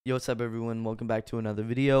Yo, what's up everyone, welcome back to another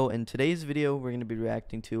video. In today's video we're going to be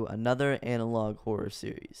reacting to another analog horror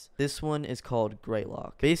series. This one is called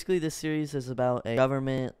GREYLOCK. Basically this series is about a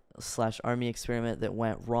government slash army experiment that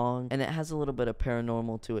went wrong, and it has a little bit of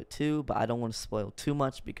paranormal to it too, but I don't want to spoil too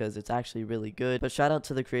much because it's actually really good. But shout out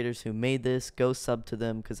to the creators who made this. Go sub to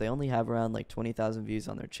them because they only have around like 20,000 views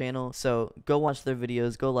on their channel, so go watch their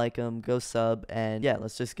videos, go like them, go sub, and yeah,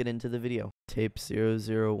 let's just get into the video. Tape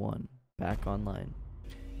 001 back online.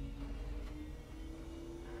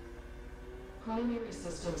 Primary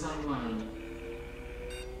systems online.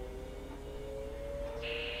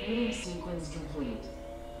 Meeting sequence complete.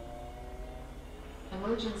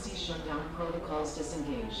 Emergency shutdown protocols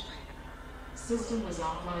disengaged. System was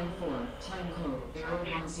offline for time code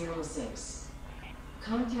 0106.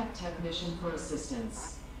 Contact technician for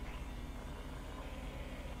assistance.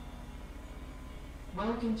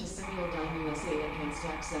 Welcome to Single Dime USA Enhanced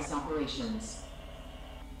Access Operations.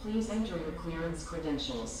 Please enter your clearance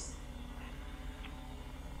credentials.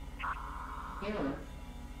 Error.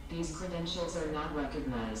 These credentials are not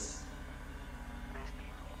recognized.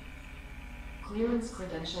 Clearance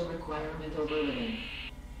credential requirement overridden.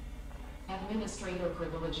 Administrator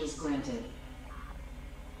privileges granted.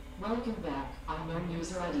 Welcome back, unknown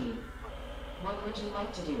user ID. What would you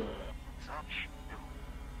like to do?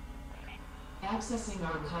 Accessing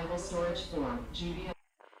archival storage for GBS.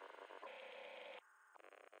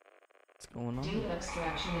 What's going on? Data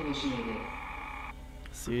extraction initiated.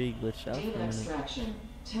 Siri glitched out. Data extraction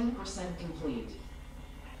 10% complete.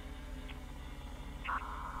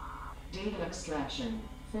 Data extraction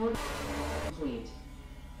 4% complete.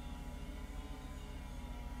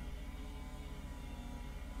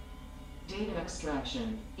 Data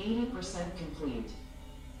extraction 80% complete.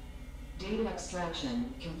 Data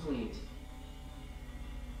extraction complete.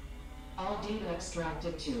 All data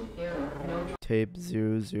extracted to error no. Tape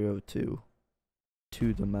 002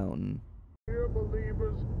 to the mountain.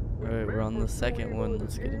 Alright, we're on the second one.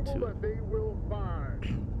 Let's get into it. They will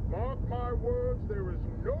find. Mark my words, there is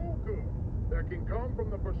no good that can come from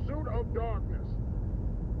the pursuit of darkness.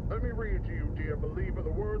 Let me read to you, dear believer,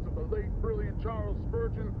 the words of the late brilliant Charles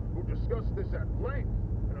Spurgeon, who discussed this at length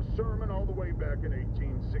in a sermon all the way back in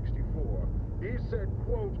 1864. He said,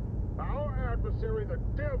 quote, "Our adversary, the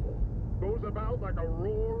devil, goes about like a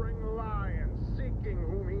roaring lion, seeking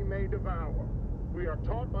whom he may devour. We are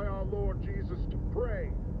taught by our Lord Jesus to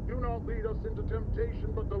pray, do not lead us into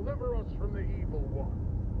temptation, but deliver us from the evil one.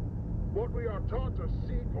 What we are taught to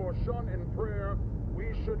seek or shun in prayer,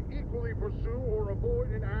 we should equally pursue or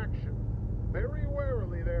avoid in action. Very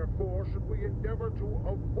warily, therefore, should we endeavor to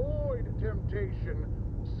avoid temptation,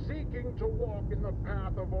 seeking to walk in the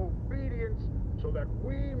path of obedience, so that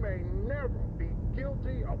we may never be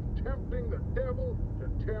guilty of tempting the devil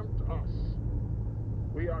to tempt us.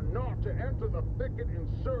 We are not to enter the thicket in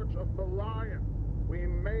search of the lion. We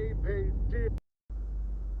may pay dear."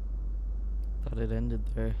 Thought it ended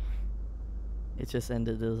there. It just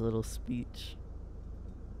ended his little speech.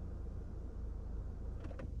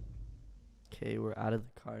 Okay, we're out of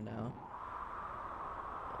the car now.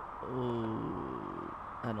 Oh,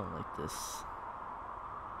 I don't like this.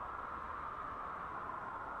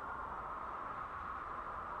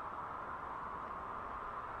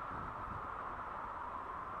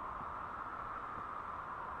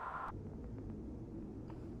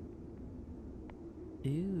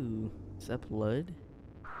 Ew, is that blood?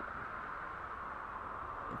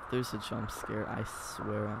 If there's a jump scare, I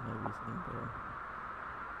swear on everything, bro.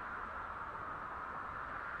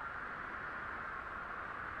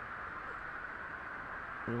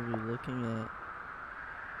 What are we looking at?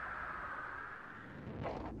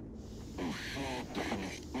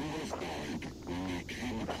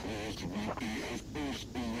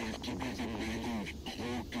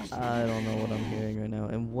 I don't know what I'm hearing right now.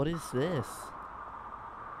 And what is this?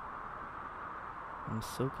 I'm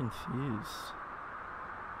so confused.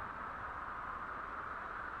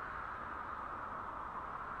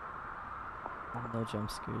 No jump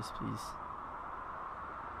scares, please.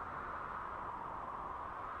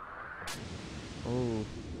 Oh.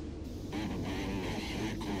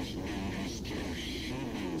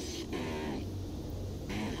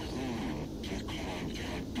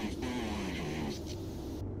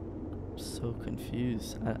 I'm so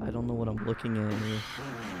confused. I don't know what I'm looking at here.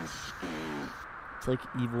 It's like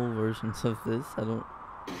evil versions of this. I don't.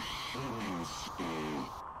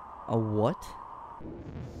 A what?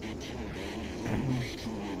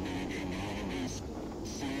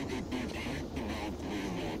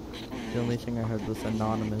 The only thing I heard was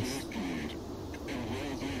anonymous.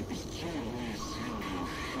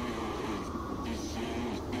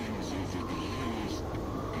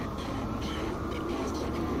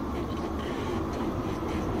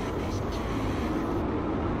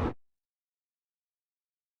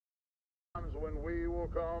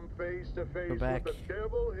 come face to Go face with back. the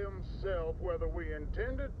devil himself, whether we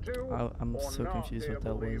intended to I'm or so not, confused dear what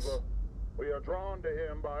that believer. was. We are drawn to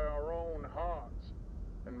him by our own hearts.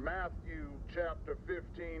 In Matthew chapter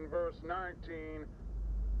 15, verse 19,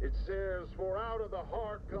 it says, "For out of the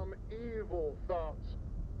heart come evil thoughts,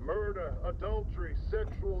 murder, adultery,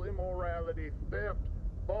 sexual immorality, theft,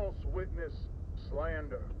 false witness,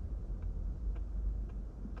 slander."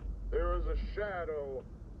 There is a shadow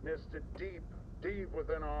nested deep, deep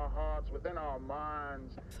within our hearts, within our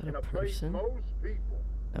minds, Is that in a a place person? most people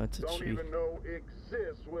No, it's a don't tree. even know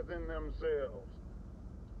exists within themselves.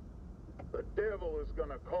 The devil is going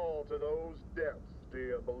to call to those depths,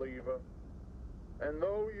 dear believer. And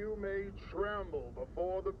though you may tremble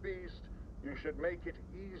before the beast, you should make it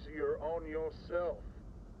easier on yourself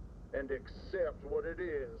and accept what it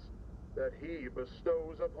is that he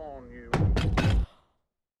bestows upon you.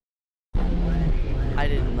 I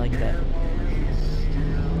didn't like that.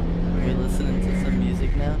 Are we listening to some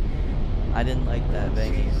music now? I didn't like that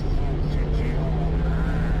banging.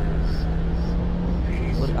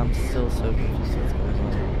 What? I'm still so confused what's going on.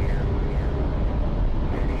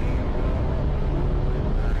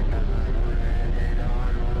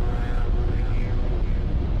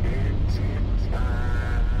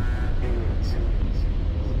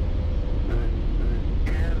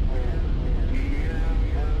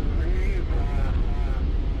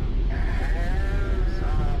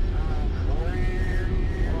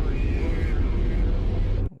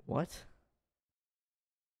 What?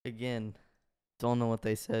 Again, don't know what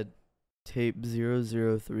they said. Tape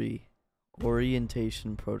 003,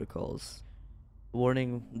 Orientation Protocols.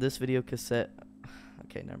 Warning, this video cassette...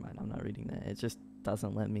 Okay, never mind, I'm not reading that. It just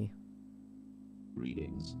doesn't let me.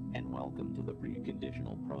 Greetings, and welcome to the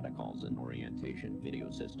Preconditional Protocols and Orientation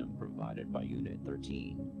video system provided by Unit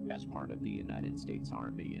 13, as part of the United States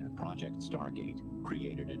Army and Project Stargate,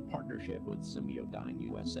 created in partnership with Semiodyne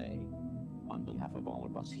USA. On behalf of all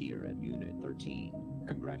of us here at Unit 13,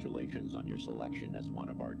 congratulations on your selection as one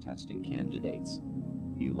of our testing candidates.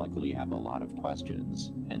 You likely have a lot of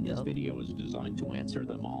questions, and this video is designed to answer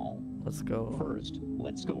them all. Let's go. First,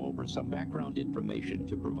 let's go over some background information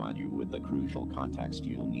to provide you with the crucial context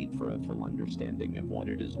you'll need for a full understanding of what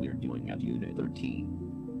it is we're doing at Unit 13.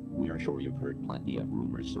 We are sure you've heard plenty of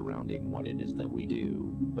rumors surrounding what it is that we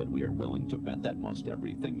do, but we are willing to bet that most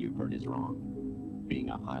everything you've heard is wrong. Being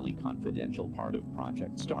a highly confidential part of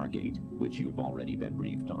Project Stargate, which you've already been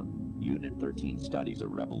briefed on, Unit 13 studies a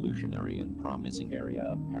revolutionary and promising area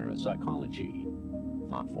of parapsychology,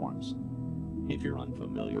 thought forms. If you're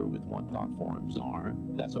unfamiliar with what thought forms are,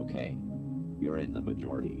 that's okay. You're in the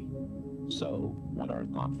majority. So, what are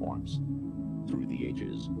thought forms? Through the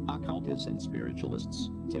ages, occultists and spiritualists,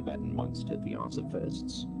 Tibetan monks to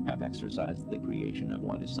theosophists, have exercised the creation of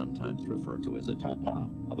what is sometimes referred to as a tulpa,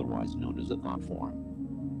 otherwise known as a thought form.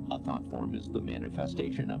 A thought form is the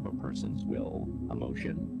manifestation of a person's will,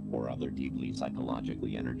 emotion, or other deeply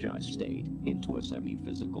psychologically energized state into a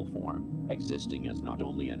semi-physical form, existing as not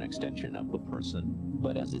only an extension of the person,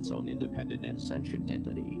 but as its own independent and sentient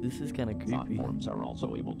entity. This is kind of Thought creepy. forms are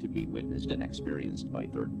also able to be witnessed and experienced by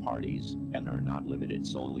third parties, and are not limited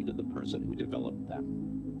solely to the person who developed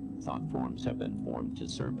them. Thought forms have been formed to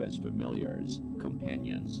serve as familiars,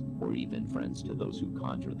 companions, or even friends to those who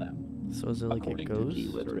conjure them. So is it like a According to key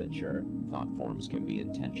ghost? literature, thought forms can be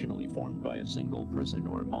intentionally formed by a single person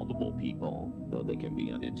or multiple people, though they can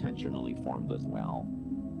be unintentionally formed as well.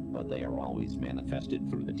 But they are always manifested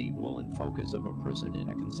through the deep will and focus of a person in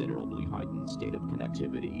a considerably heightened state of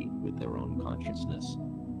connectivity with their own consciousness.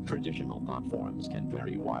 Traditional thought forms can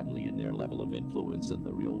vary widely in their level of influence in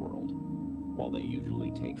the real world. While they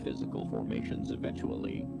usually take physical formations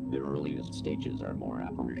eventually, their earliest stages are more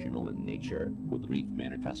apparitional in nature, with brief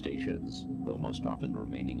manifestations, though most often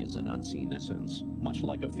remaining as an unseen essence, much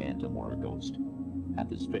like a phantom or a ghost. At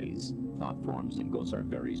this phase, thought forms and ghosts are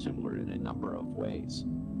very similar in a number of ways.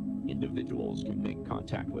 Individuals can make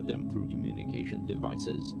contact with them through communication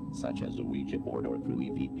devices, such as a Ouija board or through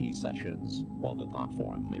EVP sessions, while the thought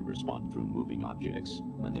form may respond through moving objects,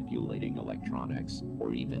 manipulating electronics,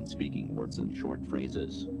 or even speaking words and short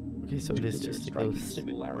phrases. Okay, so it Due is to their just a striking ghost.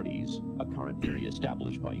 similarities, a current theory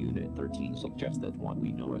established by Unit 13 suggests that what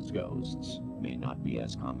we know as ghosts may not be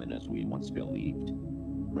as common as we once believed.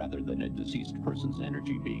 Rather than a deceased person's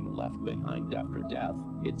energy being left behind after death,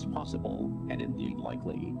 it's possible, and indeed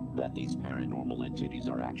likely, that these paranormal entities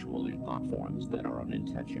are actually thought forms that are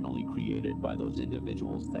unintentionally created by those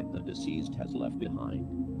individuals that the deceased has left behind,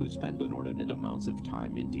 who spend inordinate amounts of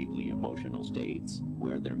time in deeply emotional states,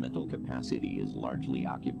 where their mental capacity is largely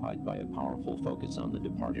occupied by a powerful focus on the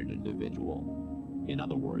departed individual. In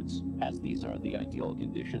other words, as these are the ideal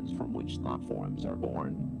conditions from which thought forms are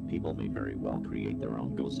born, people may very well create their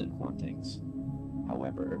own ghosts and hauntings.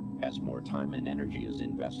 However, as more time and energy is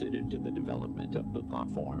invested into the development of the thought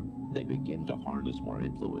form, they begin to harness more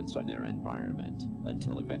influence on their environment,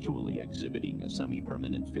 until eventually exhibiting a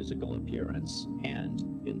semi-permanent physical appearance, and,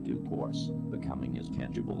 in due course, becoming as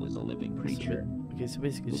tangible as a living creature. Okay, so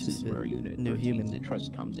basically it's This just is where a Unit new 13's human.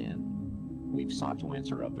 interest comes in. We've sought to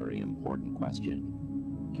answer a very important question.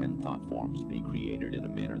 Can thought forms be created in a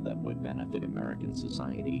manner that would benefit American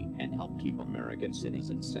society and help keep American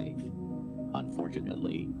citizens safe?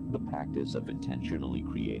 Unfortunately, the practice of intentionally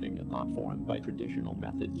creating a thought form by traditional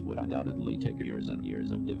methods would undoubtedly take years and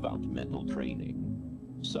years of devout mental training.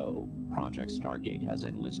 So, Project Stargate has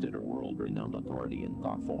enlisted a world-renowned authority in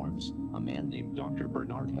thought forms, a man named Dr.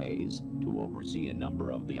 Bernard Hayes, to oversee a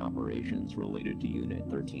number of the operations related to Unit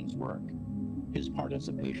 13's work. His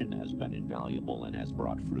participation has been invaluable and has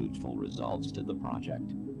brought fruitful results to the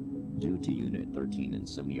project. Due to Unit 13 and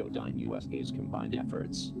Semiodyne USA's combined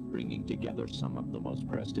efforts, bringing together some of the most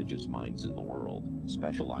prestigious minds in the world,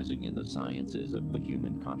 specializing in the sciences of the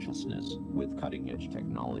human consciousness, with cutting-edge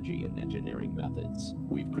technology and engineering methods,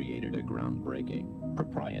 we've created a groundbreaking,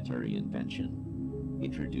 proprietary invention.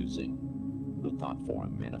 Introducing the Thought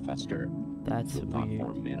Form Manifester. That's The Thought weird.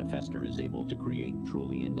 Form Manifester is able to create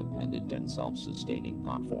truly independent and self-sustaining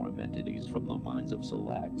thought form entities from the minds of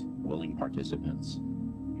select, willing participants.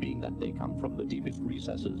 Being that they come from the deepest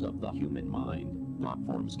recesses of the human mind, thought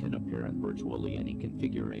forms can appear in virtually any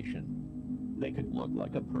configuration. They could look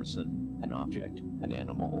like a person, an object, an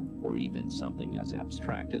animal, or even something as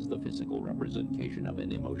abstract as the physical representation of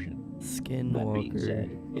an emotion. That being Skinwalker.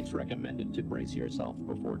 said, it's recommended to brace yourself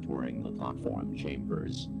before touring the thought form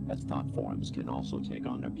chambers, as thought forms can also take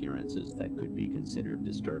on appearances that could be considered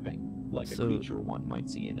disturbing, like a So- creature one might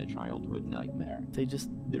see in a childhood nightmare. They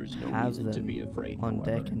just There's no have reason to them be afraid, on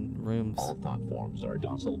however. deck in rooms. All thought forms are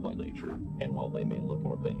docile by nature, and while they may look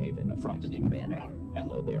or behave in a frightening manner, and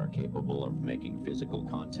though they are capable of making physical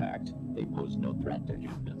contact, they pose no threat to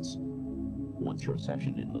humans. Once your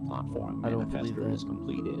session in the thought form I don't believe manifester that. is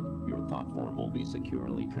completed, your thought form will be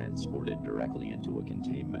securely transported directly into a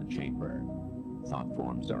containment chamber. Thought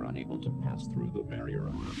forms are unable to pass through the barrier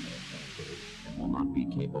of and will not be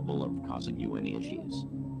capable of causing you any issues.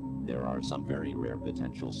 There are some very rare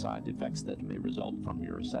potential side effects that may result from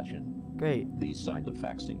your session. Great. These side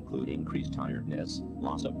effects include increased tiredness,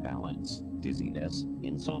 loss of balance, dizziness,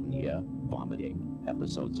 insomnia, vomiting,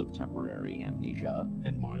 episodes of temporary amnesia,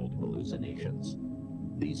 and mild hallucinations.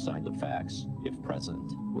 These side effects, if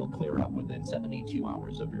present, will clear up within 72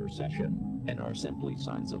 hours of your session, and are simply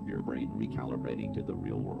signs of your brain recalibrating to the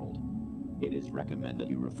real world. It is recommended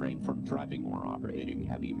you refrain from driving or operating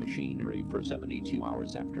heavy machinery for 72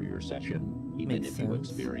 hours after your session, even Makes if you sense.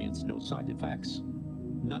 experience no side effects.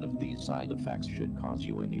 None of these side effects should cause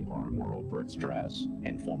you any harm or overt stress,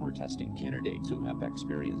 and former testing candidates who have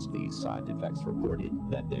experienced these side effects reported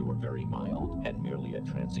that they were very mild and merely a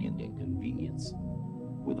transient inconvenience.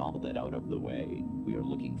 With all that out of the way, we are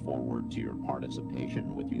looking forward to your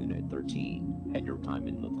participation with Unit 13, and your time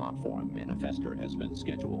in the Thought Form Manifester has been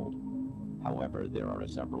scheduled. However, there are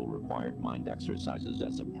several required mind exercises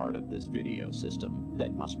as a part of this video system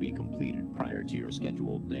that must be completed prior to your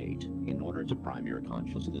scheduled date in order to prime your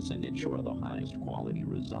consciousness and ensure the highest quality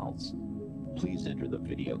results. Please enter the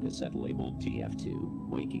video cassette labeled TF2,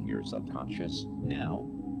 Waking Your Subconscious, now.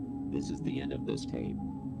 This is the end of this tape.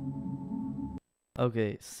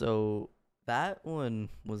 Okay, so that one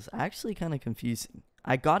was actually kind of confusing.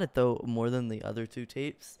 I got it though more than the other two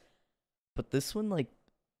tapes, but this one, like,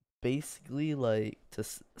 basically, like, to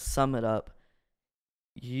sum it up,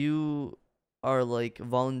 you are like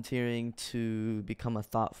volunteering to become a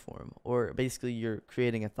thought form, or basically you're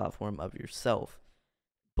creating a thought form of yourself,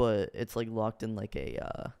 but it's like locked in like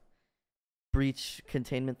a breach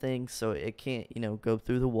containment thing, so it can't, go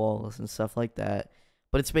through the walls and stuff like that.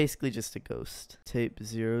 But it's basically just a ghost. Tape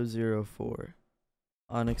 004.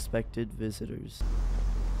 Unexpected visitors.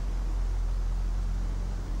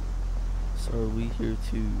 So are we here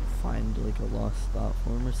to find like a lost thought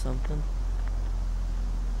form or something?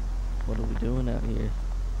 What are we doing out here?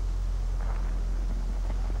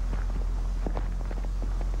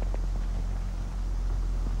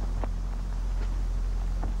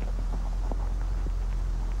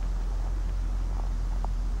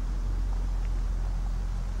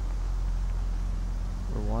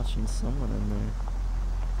 We're watching someone in there.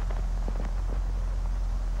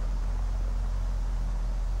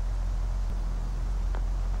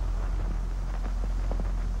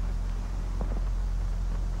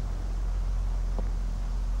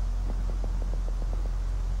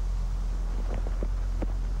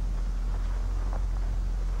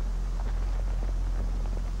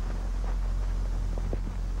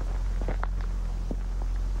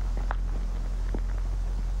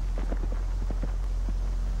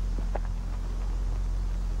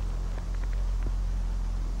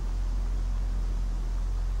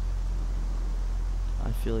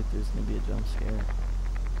 feel like there's gonna be a jump scare.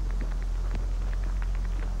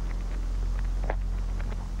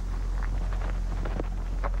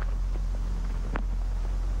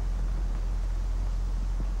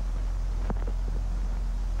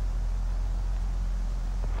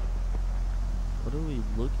 What are we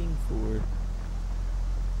looking for?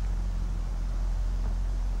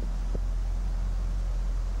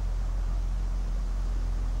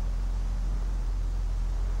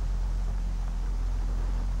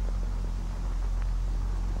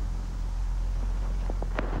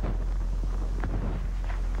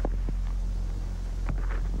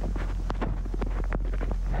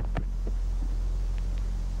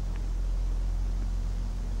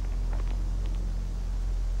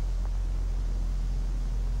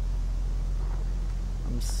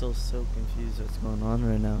 I'm still so confused what's going on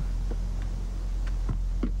right now.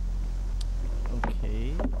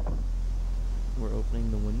 Okay. We're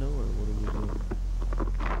opening the window, or what are we doing?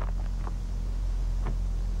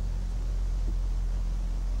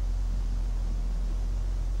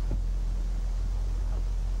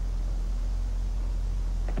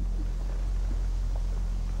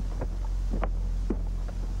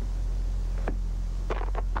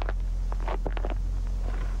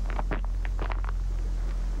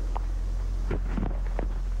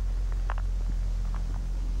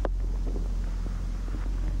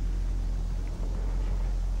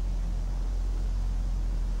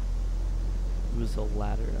 It was a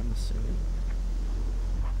ladder, I'm assuming.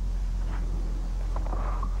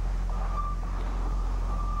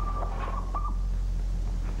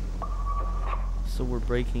 So we're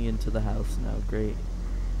breaking into the house now, great.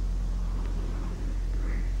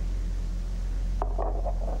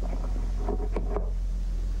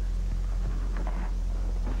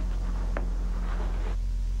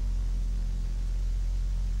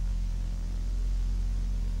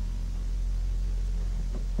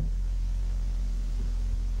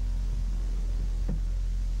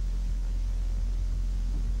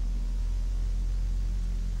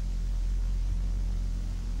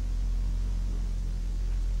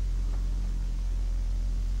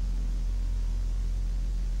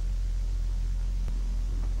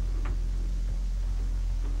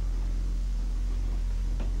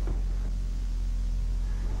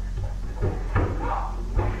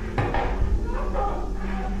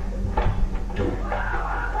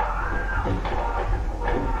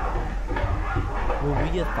 Were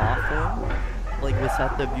we a thought form? Like, was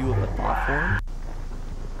that the view of a thought form?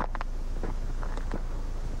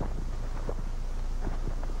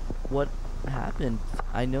 What happened?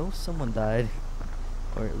 I know someone died,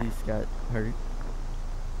 or at least got hurt.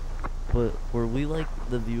 But were we like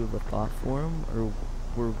the view of a thought form, or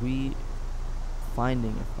were we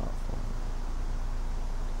finding a thought form?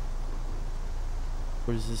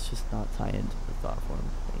 Or does this just not tie into the thought form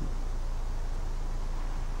thing?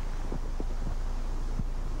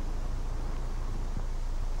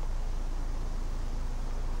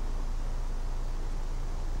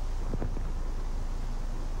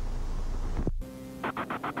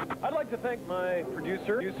 I'd like to thank my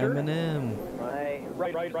producer, Eminem, my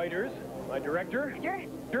writers, my director,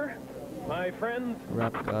 my friends,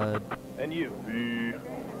 Rap God. and you, the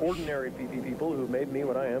ordinary people who made me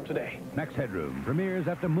what I am today. Max Headroom premieres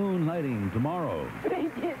after moonlighting tomorrow. They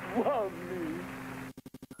did love me.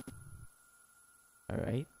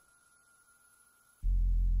 Alright.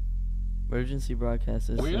 Emergency broadcast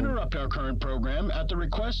system. We interrupt our current program at the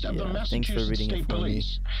request of the Massachusetts State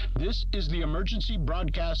Police. This is the emergency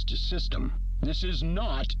broadcast system. This is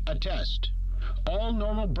not a test. All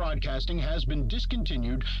normal broadcasting has been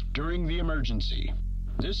discontinued during the emergency.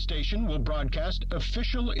 This station will broadcast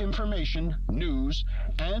official information, news,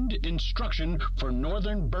 and instruction for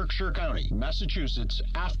northern Berkshire County, Massachusetts,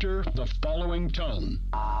 after the following tone.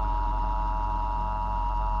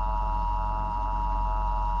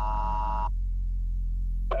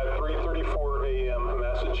 At 3:34 a.m.,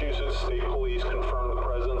 Massachusetts State Police confirmed the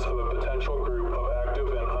presence of a potential group of active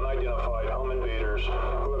and unidentified home invaders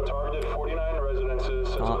who have targeted 49 residences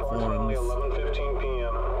since approximately 11:15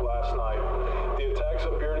 p.m. last night. The attacks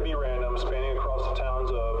appear to be random, spanning across the towns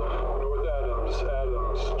of North Adams,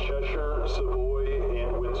 Cheshire, Savoy,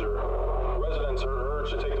 and Windsor. Residents are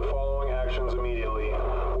urged to take the following actions immediately.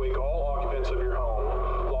 Wake all occupants of your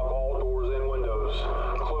home. Lock all doors and windows.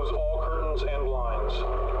 Close all curtains and blinds.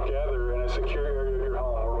 Gather in a secure area of your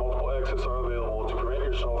home where multiple exits are available to prevent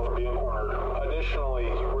yourself from being cornered. Additionally,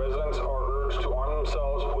 residents are urged to arm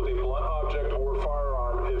themselves with a blunt object or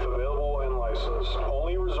firearm if available and licensed.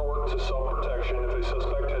 Only resort to self-protection if a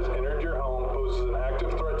suspect has entered your home, poses an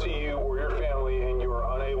active threat to you or your family, and you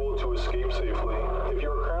are unable to escape safely. If you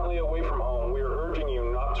are currently away from home, we are urging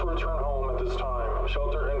you not to return home at this time.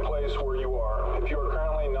 Shelter in place where you are. If you are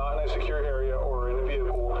currently not in a secure area or in a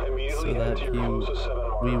vehicle, immediately head to your closest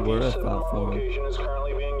 7-Mart. We were Each a 7-Mart platform. location is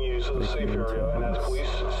currently being used as a safe area and as police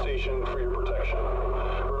station for your protection.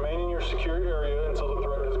 Remain in your secure area until the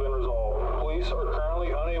threat has been resolved. Police are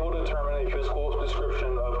currently unable to determine a physical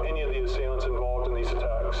description of any of the assailants involved in these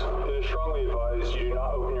attacks. It is strongly advised you do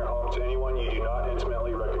not open your home to anyone you do not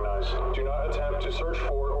intimately recognize. Do not attempt to search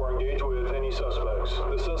for or engage with any suspects.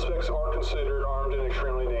 The suspects are considered armed and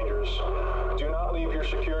extremely dangerous. Do not leave your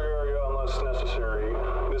secure area unless necessary.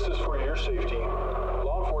 This is for your safety.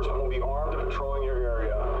 Law enforcement will be armed and patrolling your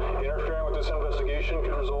area. Interfering with this investigation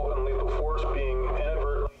could result in lethal force being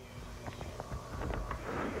inadvertently.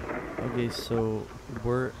 Okay, so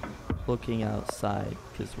we're looking outside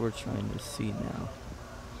because we're trying to see now.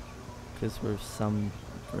 Because for some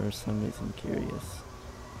reason curious.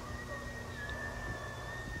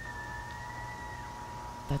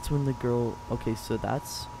 That's when the girl. Okay, so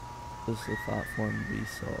that's the platform we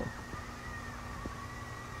saw.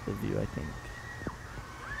 The view, I think.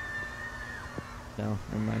 No,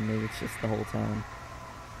 never mind. Maybe it's just the whole town.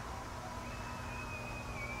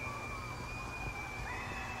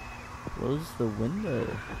 Close the window.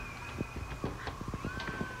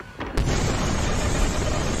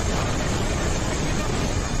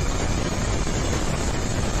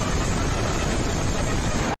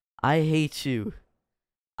 I hate you.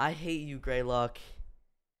 I hate you, GREYLOCK.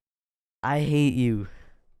 I hate you.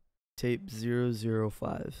 Tape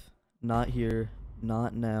 005. Not here,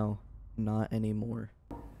 not now, not anymore.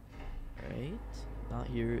 Alright? Not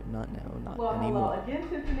here, not now, not anymore. Hello again,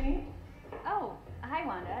 Tiffany. Oh, hi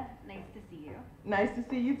Wanda. Nice to see you. Nice to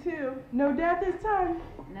see you too. No dad this time?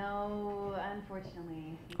 No,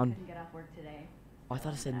 unfortunately. He couldn't get off work today. Oh, I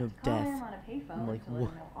thought I said no Call death. him on a payphone I'm like, to let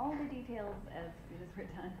him know all the details as soon as we're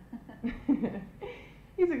done.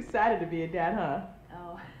 He's excited to be a dad, huh?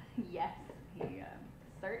 Oh, yes, he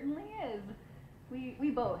certainly is.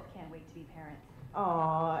 We both can't wait to be parents.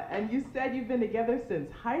 Aw, and you said you've been together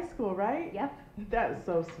since high school, right? Yep. That's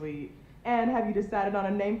so sweet. And have you decided on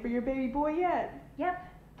a name for your baby boy yet? Yep,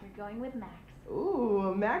 we're going with Max.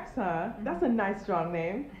 Ooh, Max, huh? That's a nice, strong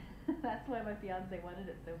name. That's why my fiance wanted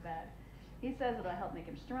it so bad. He says it'll help make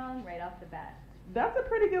him strong right off the bat. That's a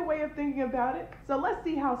pretty good way of thinking about it. So let's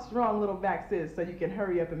see how strong little Max is so you can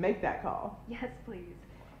hurry up and make that call. Yes, please.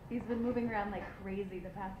 He's been moving around like crazy the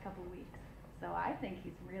past couple of weeks. So I think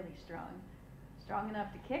he's really strong. Strong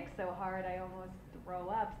enough to kick so hard I almost throw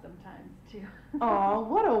up sometimes, too. Aw,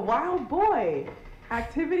 what a wild boy.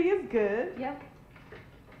 Activity is good. Yep.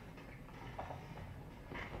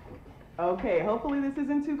 Okay, hopefully this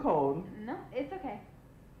isn't too cold. No, it's okay.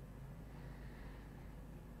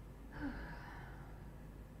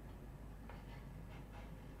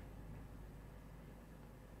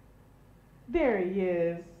 There he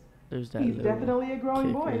is. There's that. He's definitely a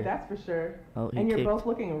growing boy, kicker. that's for sure. Oh, and you're kicked. both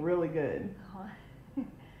looking really good. Oh,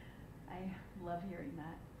 I love hearing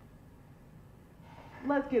that.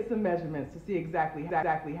 Let's get some measurements to see exactly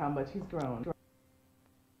how much he's grown.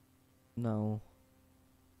 No.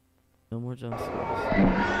 No more jump scares.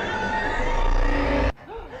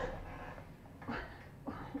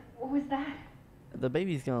 What was that? The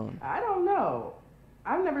baby's gone. I don't know.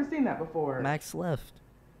 I've never seen that before. Max left.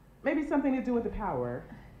 Maybe something to do with the power.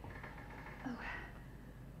 Oh.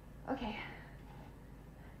 Okay.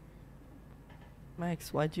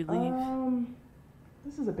 Max, why'd you leave?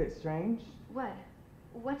 This is a bit strange. What?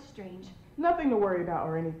 What's strange? Nothing to worry about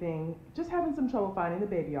or anything. Just having some trouble finding the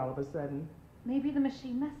baby all of a sudden. Maybe the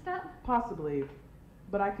machine messed up? Possibly.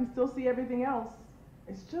 But I can still see everything else.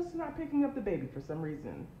 It's just not picking up the baby for some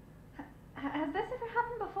reason. Has this ever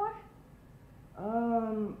happened before?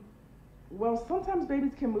 Well, sometimes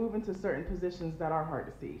babies can move into certain positions that are hard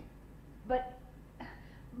to see. But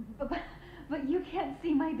you can't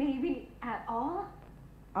see my baby at all?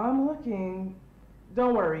 I'm looking.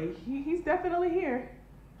 Don't worry, he's definitely here.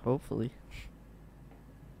 Hopefully.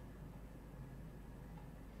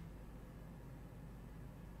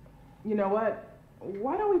 You know what?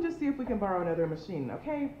 Why don't we just see if we can borrow another machine,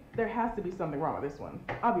 okay? There has to be something wrong with this one.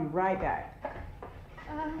 I'll be right back.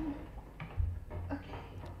 Okay.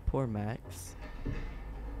 Poor Max.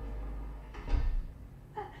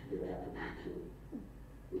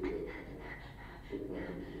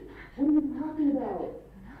 What are you talking about?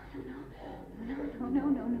 No.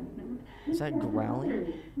 Is that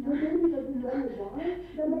growling? The baby doesn't know why?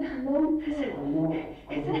 That makes no sense.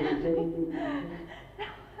 Is it happening?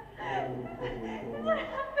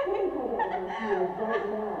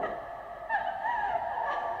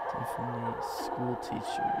 Definitely school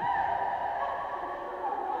teacher.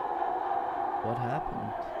 What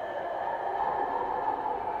happened?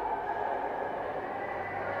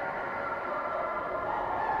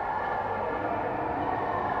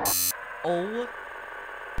 Oh.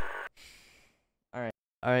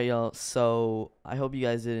 Alright, y'all. So, I hope you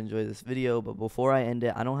guys did enjoy this video, but before I end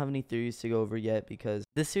it, I don't have any theories to go over yet because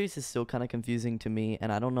this series is still kind of confusing to me,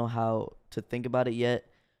 and I don't know how to think about it yet,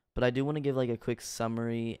 but I do want to give, like, a quick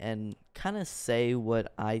summary and kind of say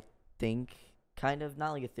what I think, kind of,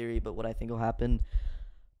 not like a theory, but what I think will happen.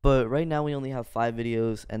 But right now, we only have 5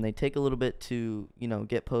 videos, and they take a little bit to, you know,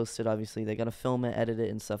 get posted, obviously. They gotta film it, edit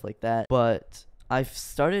it, and stuff like that, but I've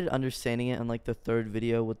started understanding it on like the 3rd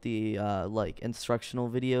video with the like instructional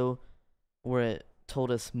video where it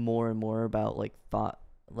told us more and more about like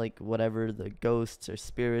like whatever the ghosts or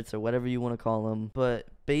spirits or whatever you want to call them. But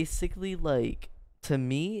basically, like, to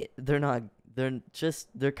me, they're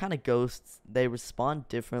kind of ghosts. They respond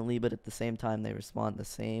differently, but at the same time they respond the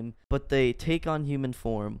same, but they take on human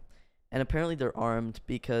form. And apparently they're armed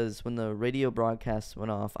because when the radio broadcast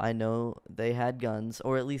went off, I know they had guns,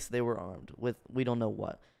 or at least they were armed with, we don't know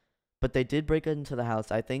what. But they did break into the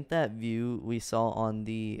house. I think that view we saw on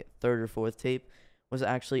the 3rd or 4th tape was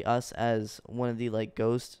actually us as one of the, like,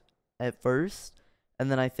 ghosts at first.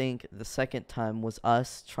 And then I think the 2nd time was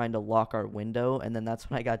us trying to lock our window, and then that's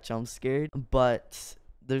when I got jump scared. But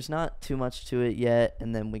there's not too much to it yet.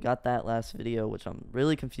 And then we got that last video, which I'm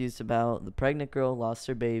really confused about. The pregnant girl lost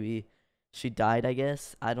her baby. She died, I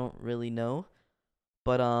guess. I don't really know.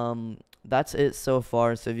 But that's it so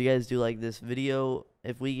far. So if you guys do like this video,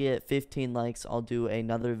 if we get 15 likes, I'll do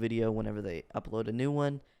another video whenever they upload a new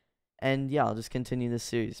one. And yeah, I'll just continue this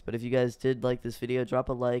series. But if you guys did like this video, drop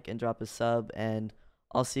a like and drop a sub, and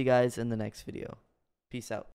I'll see you guys in the next video. Peace out.